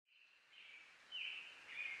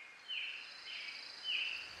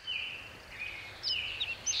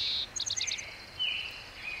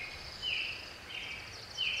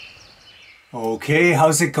Okay,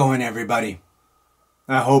 how's it going, everybody?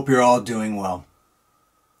 I hope you're all doing well.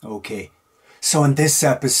 Okay, so in this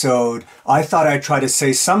episode, I thought I'd try to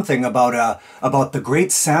say something about the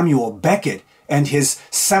great Samuel Beckett and his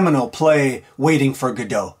seminal play, Waiting for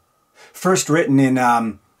Godot. First written in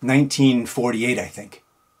 1948, I think.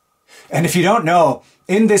 And if you don't know,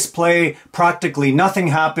 in this play, practically nothing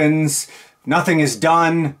happens, nothing is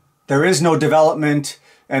done, there is no development,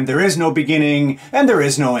 and there is no beginning, and there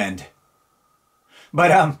is no end.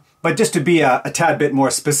 But just to be a tad bit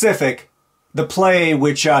more specific, the play,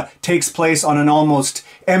 which takes place on an almost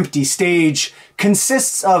empty stage,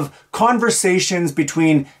 consists of conversations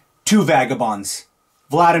between two vagabonds,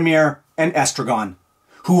 Vladimir and Estragon,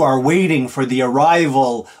 who are waiting for the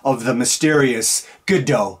arrival of the mysterious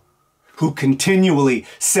Godot, who continually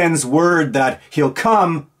sends word that he'll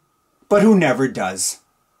come, but who never does.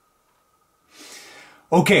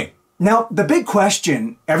 Okay. Now, the big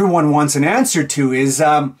question everyone wants an answer to is,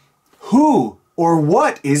 who or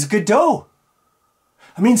what is Godot?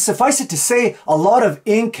 I mean, suffice it to say, a lot of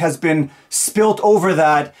ink has been spilt over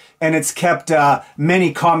that, and it's kept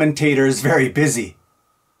many commentators very busy.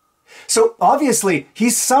 So, obviously,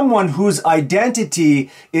 he's someone whose identity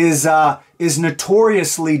is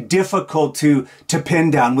notoriously difficult to pin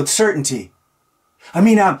down with certainty. I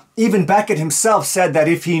mean, even Beckett himself said that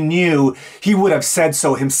if he knew, he would have said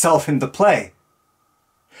so himself in the play.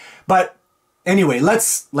 But anyway,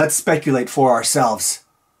 let's speculate for ourselves.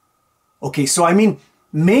 Okay, so I mean,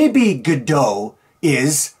 maybe Godot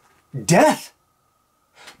is death.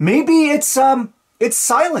 Maybe it's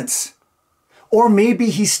silence. Or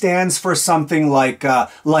maybe he stands for something like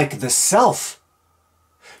the self.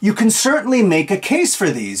 You can certainly make a case for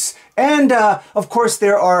these. And, of course,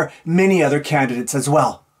 there are many other candidates as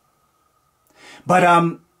well. But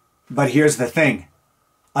here's the thing.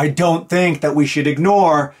 I don't think that we should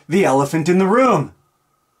ignore the elephant in the room.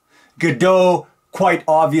 Godot, quite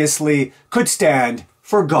obviously, could stand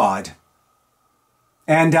for God.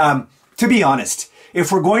 And, to be honest,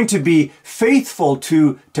 if we're going to be faithful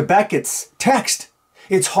to Beckett's text,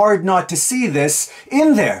 it's hard not to see this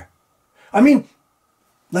in there. I mean,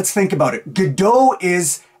 let's think about it. Godot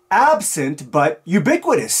is absent but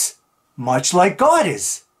ubiquitous, much like God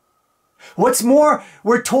is. What's more,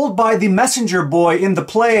 we're told by the messenger boy in the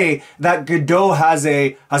play that Godot has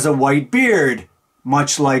a white beard,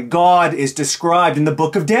 much like God is described in the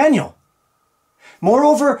book of Daniel.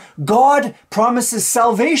 Moreover, God promises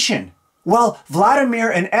salvation. Well,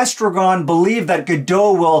 Vladimir and Estragon believe that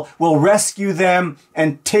Godot will rescue them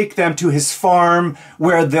and take them to his farm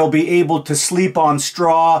where they'll be able to sleep on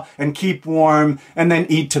straw and keep warm and then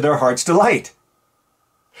eat to their heart's delight.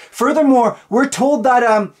 Furthermore, we're told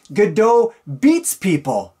that Godot beats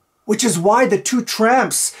people, which is why the two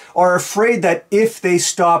tramps are afraid that if they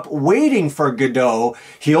stop waiting for Godot,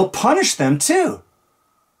 he'll punish them too.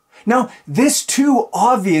 Now, this too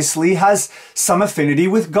obviously has some affinity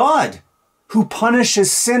with God, who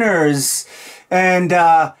punishes sinners and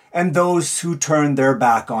those who turn their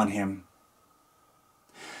back on him.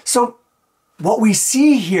 So what we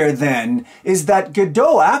see here then is that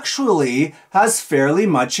Godot actually has fairly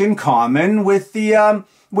much in common with the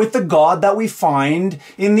God that we find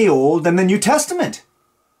in the Old and the New Testament.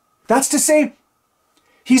 That's to say,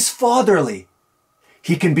 he's fatherly,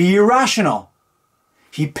 he can be irrational,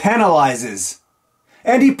 he penalizes,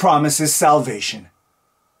 and he promises salvation.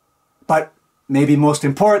 But maybe most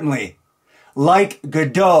importantly, like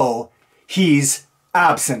Godot, he's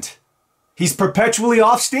absent. He's perpetually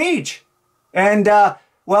off stage. And,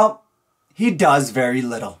 well, he does very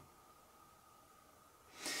little.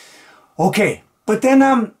 Okay, but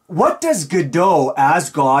then what does Godot as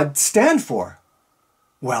God stand for?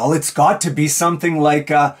 Well, it's got to be something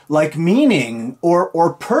like meaning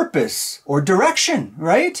or purpose or direction,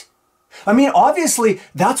 right? I mean, obviously,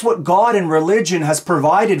 that's what God and religion has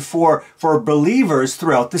provided for believers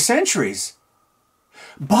throughout the centuries.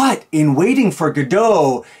 But in Waiting for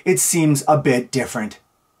Godot, it seems a bit different.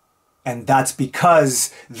 And that's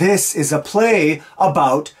because this is a play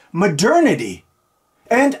about modernity.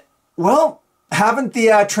 And, well, haven't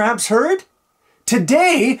the tramps heard?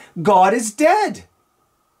 Today, God is dead.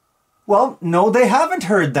 Well, no, they haven't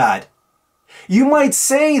heard that. You might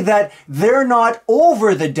say that they're not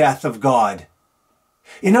over the death of God.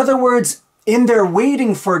 In other words, in their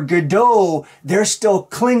waiting for Godot, they're still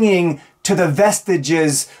clinging to the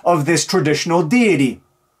vestiges of this traditional deity.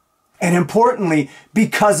 And importantly,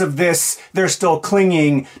 because of this, they're still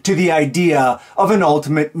clinging to the idea of an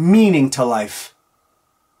ultimate meaning to life.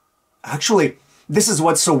 Actually, this is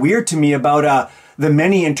what's so weird to me about the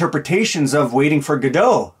many interpretations of Waiting for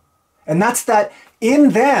Godot. And that's that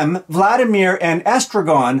In them, Vladimir and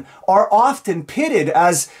Estragon are often pitted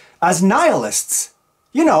as nihilists,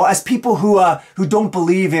 as people who don't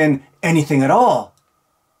believe in anything at all.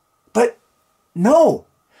 But no,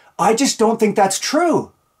 I just don't think that's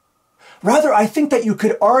true. Rather, I think that you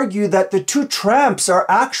could argue that the two tramps are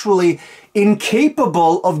actually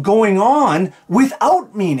incapable of going on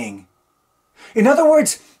without meaning. In other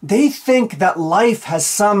words, they think that life has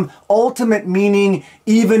some ultimate meaning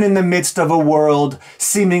even in the midst of a world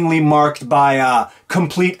seemingly marked by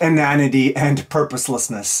complete inanity and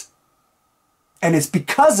purposelessness. And it's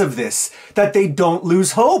because of this that they don't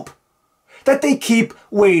lose hope, that they keep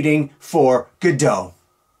waiting for Godot.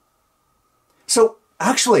 So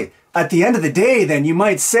actually, at the end of the day, then you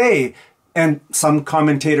might say, and some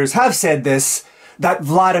commentators have said this, that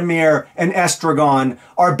Vladimir and Estragon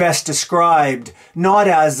are best described not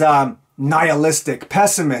as nihilistic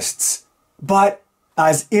pessimists, but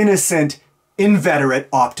as innocent, inveterate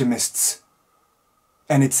optimists.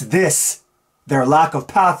 And it's this, their lack of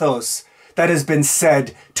pathos, that has been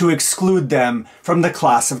said to exclude them from the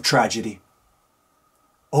class of tragedy.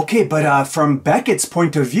 Okay, but from Beckett's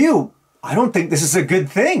point of view, I don't think this is a good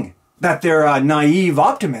thing, that they're naive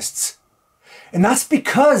optimists. And that's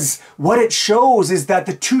because what it shows is that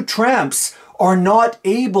the two tramps are not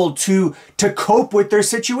able to cope with their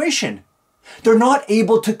situation. They're not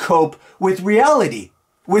able to cope with reality,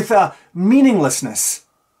 with meaninglessness.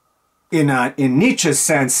 In Nietzsche's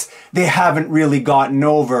sense, they haven't really gotten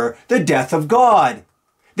over the death of God.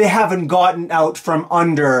 They haven't gotten out from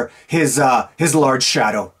under his large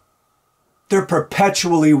shadow. They're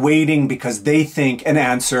perpetually waiting because they think an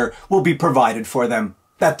answer will be provided for them.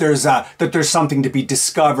 That there's something to be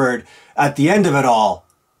discovered at the end of it all.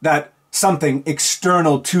 That something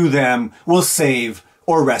external to them will save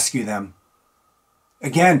or rescue them.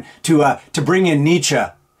 Again, to bring in Nietzsche,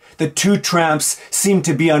 the two tramps seem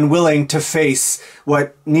to be unwilling to face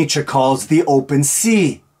what Nietzsche calls the open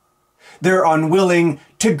sea. They're unwilling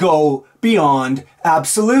to go beyond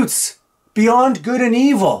absolutes, beyond good and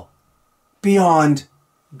evil, beyond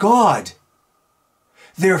God.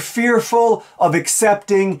 They're fearful of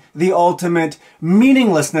accepting the ultimate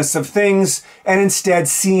meaninglessness of things and instead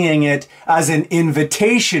seeing it as an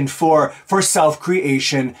invitation for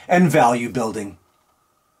self-creation and value building.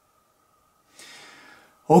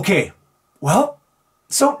 Okay, well,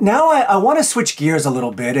 so now I want to switch gears a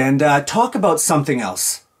little bit and talk about something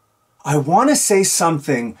else. I want to say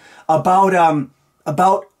something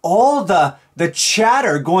about all the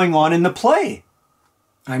chatter going on in the play.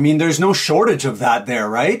 I mean, there's no shortage of that there,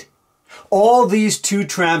 right? All these two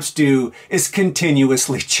tramps do is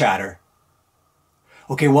continuously chatter.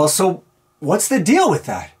 Okay, well, so what's the deal with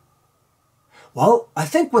that? Well, I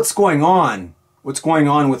think what's going on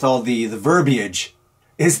with all the verbiage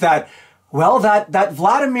is that, well, that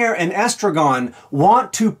Vladimir and Estragon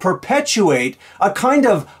want to perpetuate a kind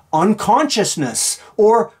of unconsciousness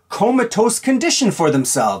or comatose condition for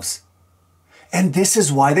themselves. And this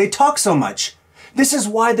is why they talk so much. This is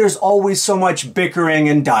why there's always so much bickering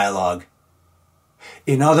and dialogue.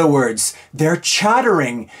 In other words, their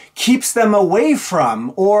chattering keeps them away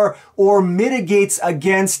from or mitigates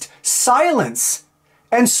against silence,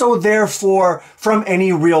 and so therefore from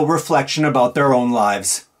any real reflection about their own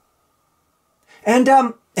lives. And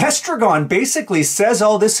Estragon basically says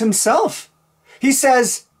all this himself. He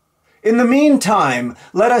says, "In the meantime,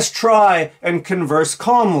 let us try and converse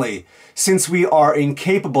calmly, since we are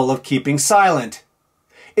incapable of keeping silent.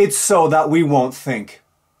 It's so that we won't think."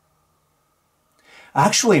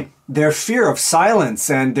 Actually, their fear of silence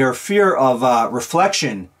and their fear of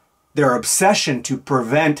reflection, their obsession to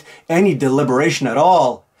prevent any deliberation at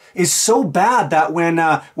all, is so bad that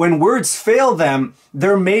when words fail them,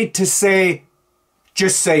 they're made to say,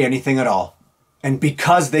 just say anything at all. And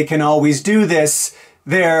because they can always do this,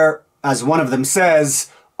 they're, as one of them says,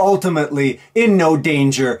 ultimately in no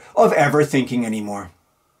danger of ever thinking anymore.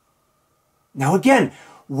 Now again,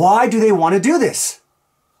 why do they want to do this?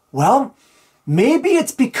 Well, maybe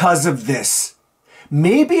it's because of this.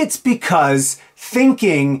 Maybe it's because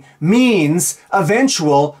thinking means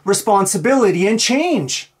eventual responsibility and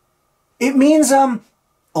change. It means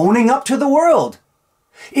owning up to the world.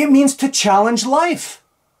 It means to challenge life.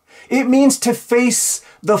 It means to face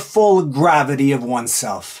the full gravity of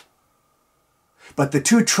oneself. But the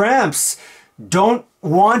two tramps don't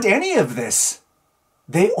want any of this.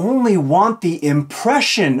 They only want the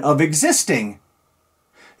impression of existing.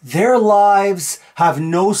 Their lives have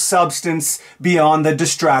no substance beyond the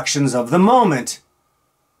distractions of the moment.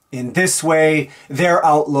 In this way, their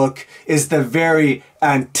outlook is the very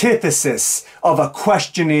antithesis of a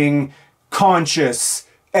questioning, conscious,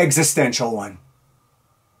 existential one.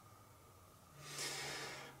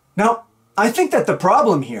 Now, I think that the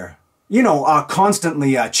problem here,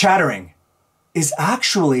 constantly chattering, is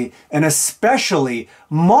actually an especially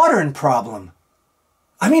modern problem.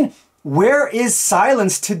 I mean, where is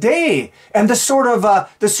silence today and the sort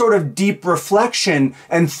of deep reflection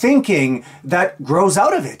and thinking that grows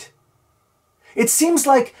out of it? It seems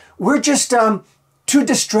like we're just too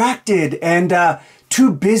distracted and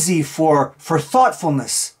too busy for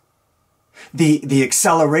thoughtfulness. The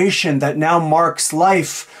acceleration that now marks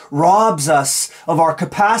life robs us of our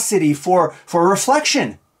capacity for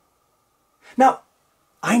reflection. Now,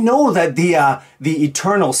 I know that the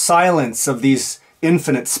eternal silence of these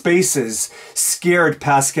infinite spaces scared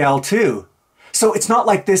Pascal too. So it's not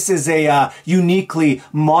like this is a uniquely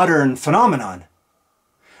modern phenomenon.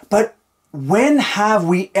 But when have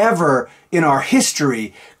we ever in our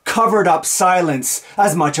history covered up silence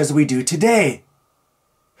as much as we do today?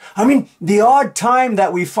 I mean, the odd time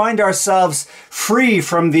that we find ourselves free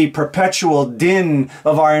from the perpetual din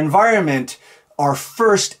of our environment, our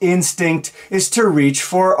first instinct is to reach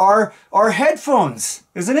for our headphones,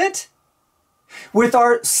 isn't it? With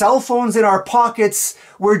our cell phones in our pockets,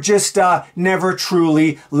 we're just never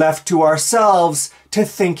truly left to ourselves to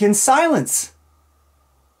think in silence.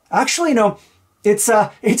 Actually, no,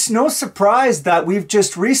 it's no surprise that we've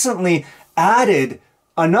just recently added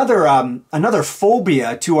another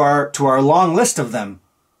phobia to our long list of them.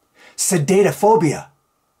 Sedatophobia,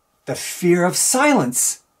 the fear of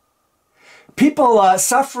silence. People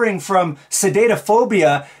suffering from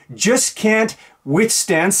sedatophobia just can't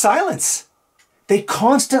withstand silence. They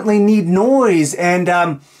constantly need noise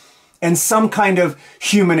and some kind of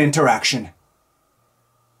human interaction.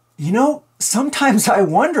 Sometimes I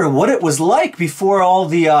wonder what it was like before all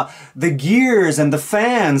the gears and the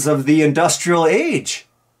fans of the industrial age.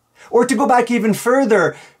 Or to go back even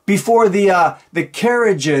further, before the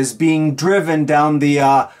carriages being driven down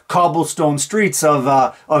the cobblestone streets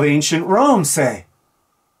of ancient Rome, say.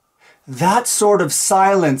 That sort of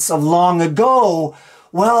silence of long ago,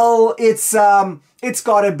 well, it's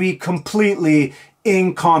got to be completely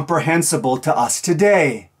incomprehensible to us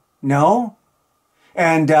today, no?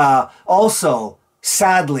 And also,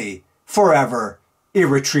 sadly, forever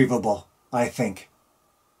irretrievable, I think.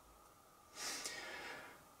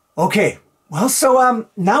 Okay, well, so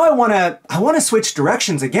now I want to switch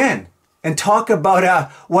directions again and talk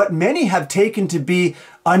about what many have taken to be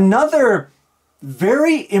another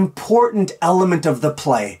very important element of the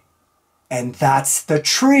play, and that's the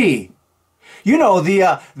tree.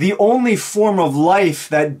 The only form of life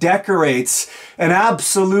that decorates an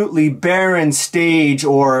absolutely barren stage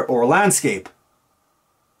or landscape.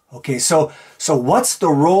 Okay, so what's the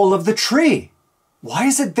role of the tree? Why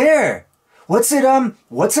is it there? What's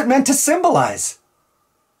it meant to symbolize?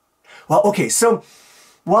 Well, okay, so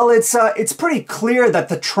while it's pretty clear that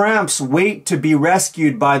the tramps wait to be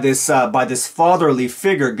rescued by this fatherly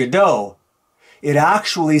figure, Godot, it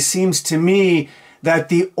actually seems to me that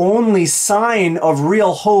the only sign of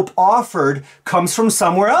real hope offered comes from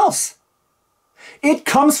somewhere else. It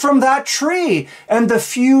comes from that tree and the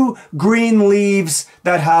few green leaves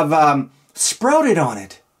that have sprouted on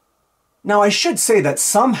it. Now, I should say that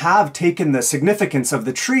some have taken the significance of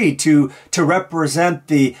the tree to represent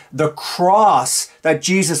the cross that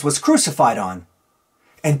Jesus was crucified on.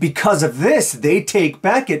 And because of this, they take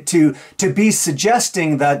Beckett to be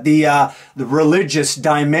suggesting that the religious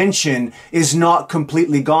dimension is not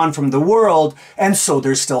completely gone from the world, and so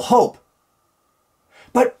there's still hope.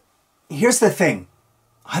 But here's the thing.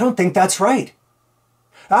 I don't think that's right.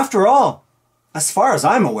 After all, as far as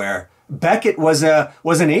I'm aware, Beckett was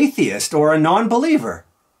an atheist or a non-believer.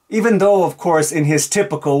 Even though, of course, in his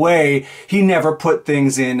typical way, he never put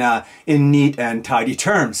things in neat and tidy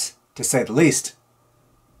terms, to say the least.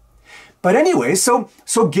 But anyway, so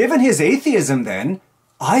given his atheism then,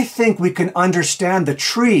 I think we can understand the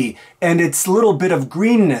tree and its little bit of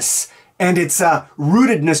greenness and its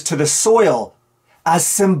rootedness to the soil as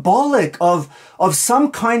symbolic of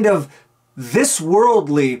some kind of this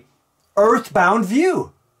worldly, earthbound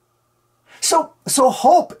view. So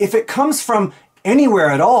hope, if it comes from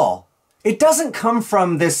anywhere at all, it doesn't come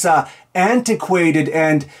from this antiquated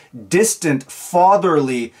and distant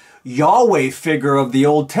fatherly Yahweh figure of the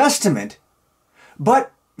Old Testament,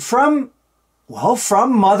 but from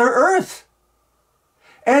Mother Earth.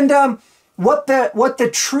 And what the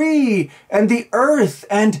tree and the earth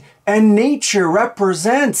and nature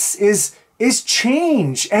represents is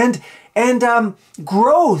change and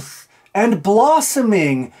growth and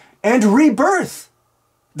blossoming and rebirth,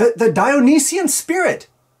 the Dionysian spirit,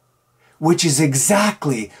 which is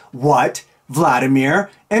exactly what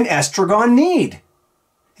Vladimir and Estragon need.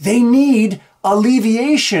 They need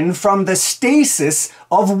alleviation from the stasis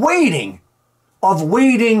of waiting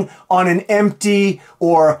on an empty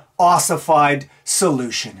or ossified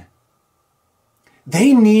solution.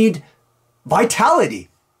 They need vitality.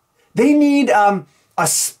 They need a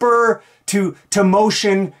spur to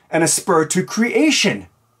motion and a spur to creation.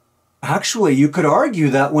 Actually, you could argue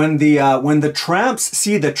that when the tramps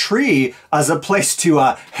see the tree as a place to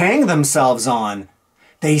hang themselves on,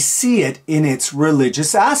 they see it in its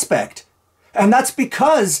religious aspect. And that's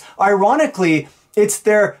because, ironically, it's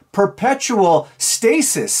their perpetual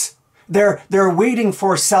stasis. They're waiting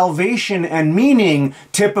for salvation and meaning,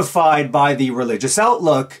 typified by the religious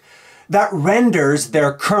outlook, that renders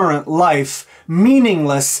their current life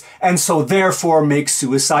meaningless and so therefore makes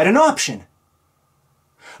suicide an option.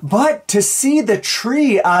 But to see the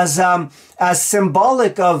tree as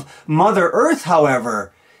symbolic of Mother Earth,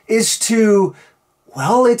 however, is to,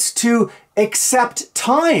 well, it's to accept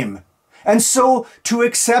time, and so to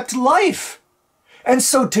accept life, and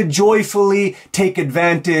so to joyfully take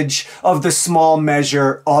advantage of the small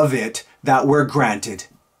measure of it that we're granted.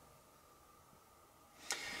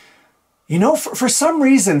 You know, for some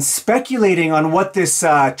reason, speculating on what this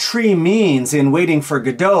tree means in Waiting for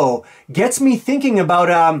Godot gets me thinking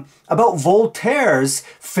about Voltaire's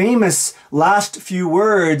famous last few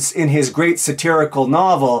words in his great satirical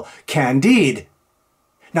novel, Candide.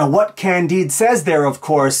 Now, what Candide says there, of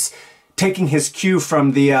course, taking his cue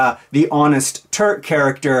from the honest Turk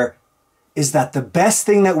character, is that the best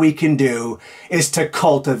thing that we can do is to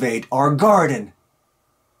cultivate our garden.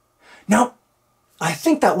 Now, I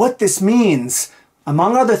think that what this means,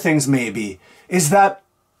 among other things maybe, is that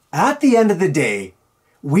at the end of the day,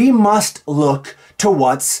 we must look to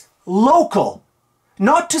what's local,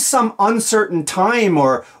 not to some uncertain time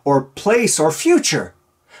or place or future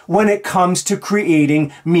when it comes to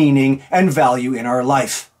creating meaning and value in our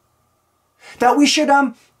life. That we should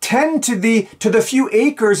tend to the few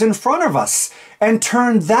acres in front of us and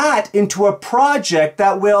turn that into a project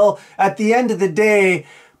that will, at the end of the day,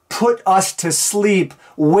 put us to sleep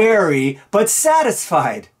weary but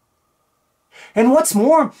satisfied. And what's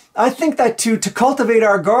more, I think that to cultivate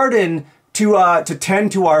our garden, to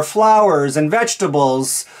tend to our flowers and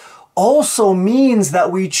vegetables, also means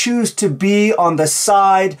that we choose to be on the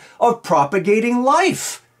side of propagating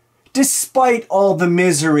life, despite all the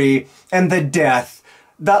misery and the death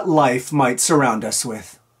that life might surround us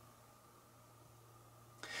with.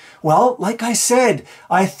 Well, like I said,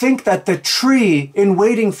 I think that the tree in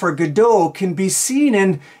Waiting for Godot can be seen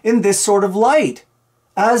in this sort of light,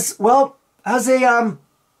 as well as a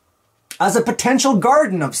potential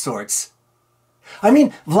garden of sorts. I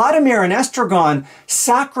mean, Vladimir and Estragon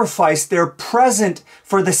sacrificed their present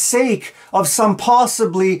for the sake of some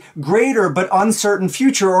possibly greater but uncertain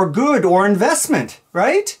future or good or investment,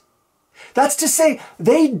 right? That's to say,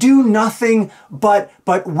 they do nothing but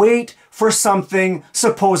wait for something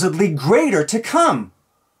supposedly greater to come.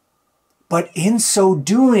 But in so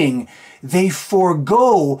doing, they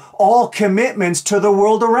forego all commitments to the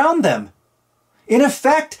world around them. In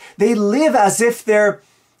effect, they live as if they're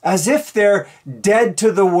dead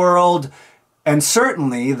to the world, and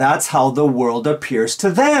certainly that's how the world appears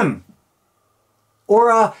to them.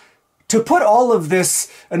 Or to put all of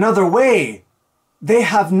this another way, they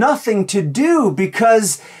have nothing to do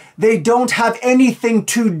because they don't have anything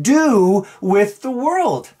to do with the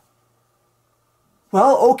world.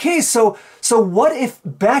 Well, okay, so what if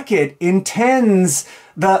Beckett intends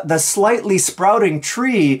the slightly sprouting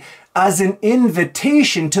tree as an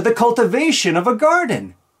invitation to the cultivation of a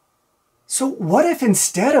garden? So what if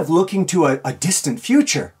instead of looking to a distant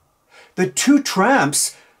future, the two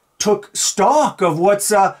tramps took stock of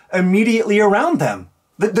what's immediately around them?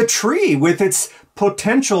 The tree with its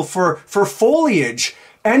potential for foliage,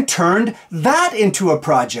 and turned that into a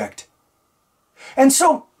project. And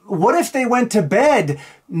so what if they went to bed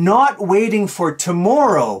not waiting for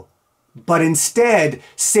tomorrow, but instead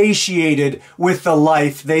satiated with the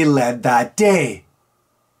life they led that day?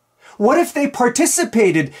 What if they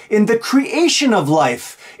participated in the creation of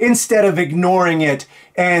life instead of ignoring it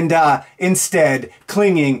and instead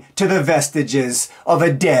clinging to the vestiges of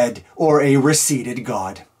a dead or a receded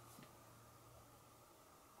God?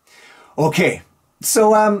 Okay,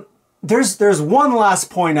 so there's one last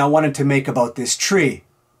point I wanted to make about this tree,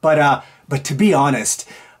 but to be honest,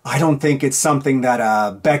 I don't think it's something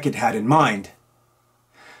that Beckett had in mind.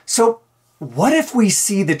 So what if we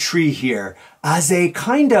see the tree here as a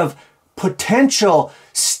kind of potential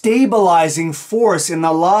stabilizing force in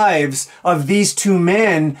the lives of these two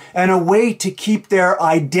men and a way to keep their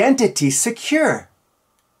identity secure?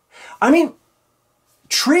 I mean,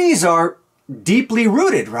 trees are deeply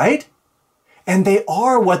rooted, right? And they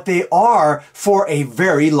are what they are for a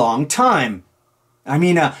very long time. I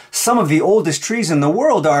mean, some of the oldest trees in the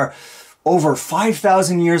world are over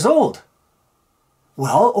 5,000 years old.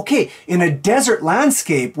 Well, okay, in a desert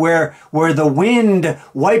landscape where the wind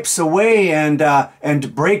wipes away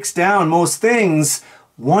and breaks down most things,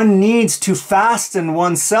 one needs to fasten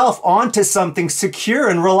oneself onto something secure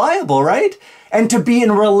and reliable, right? And to be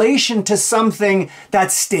in relation to something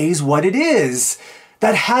that stays what it is,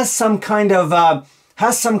 that has some kind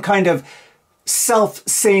of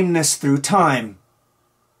self-sameness through time.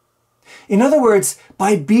 In other words,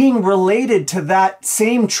 by being related to that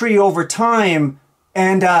same tree over time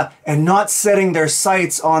and not setting their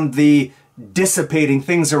sights on the dissipating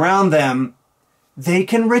things around them, they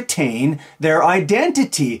can retain their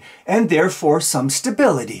identity and therefore some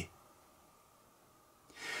stability.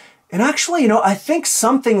 And actually, I think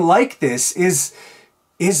something like this is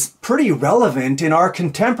pretty relevant in our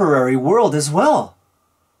contemporary world as well.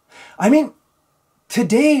 I mean,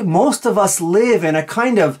 today most of us live in a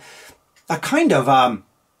kind of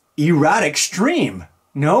erratic stream,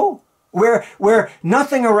 no? Where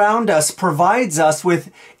nothing around us provides us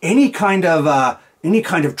with any kind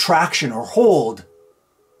of traction or hold.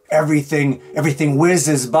 Everything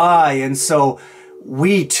whizzes by, and so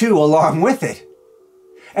we too along with it.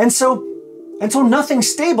 And so nothing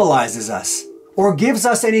stabilizes us or gives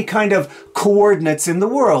us any kind of coordinates in the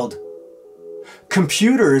world.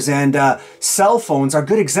 Computers and cell phones are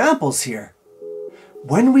good examples here.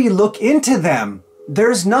 When we look into them,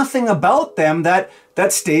 there's nothing about them that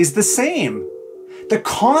stays the same. The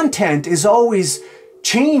content is always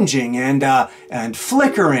changing and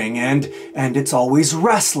flickering and it's always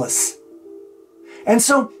restless. And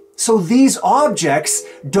so these objects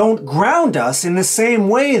don't ground us in the same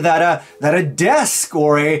way that a desk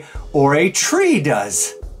or a tree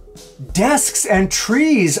does. Desks and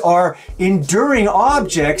trees are enduring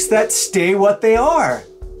objects that stay what they are.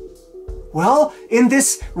 Well, in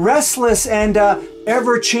this restless and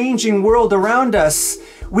ever-changing world around us,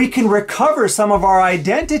 we can recover some of our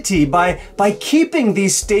identity by keeping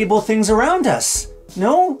these stable things around us.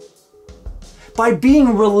 No? By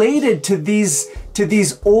being related to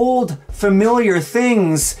these old, familiar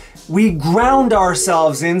things, we ground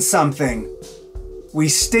ourselves in something. We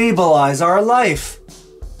stabilize our life,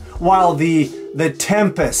 while the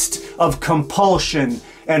tempest of compulsion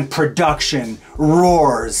and production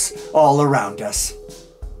roars all around us.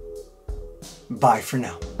 Bye for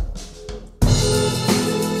now.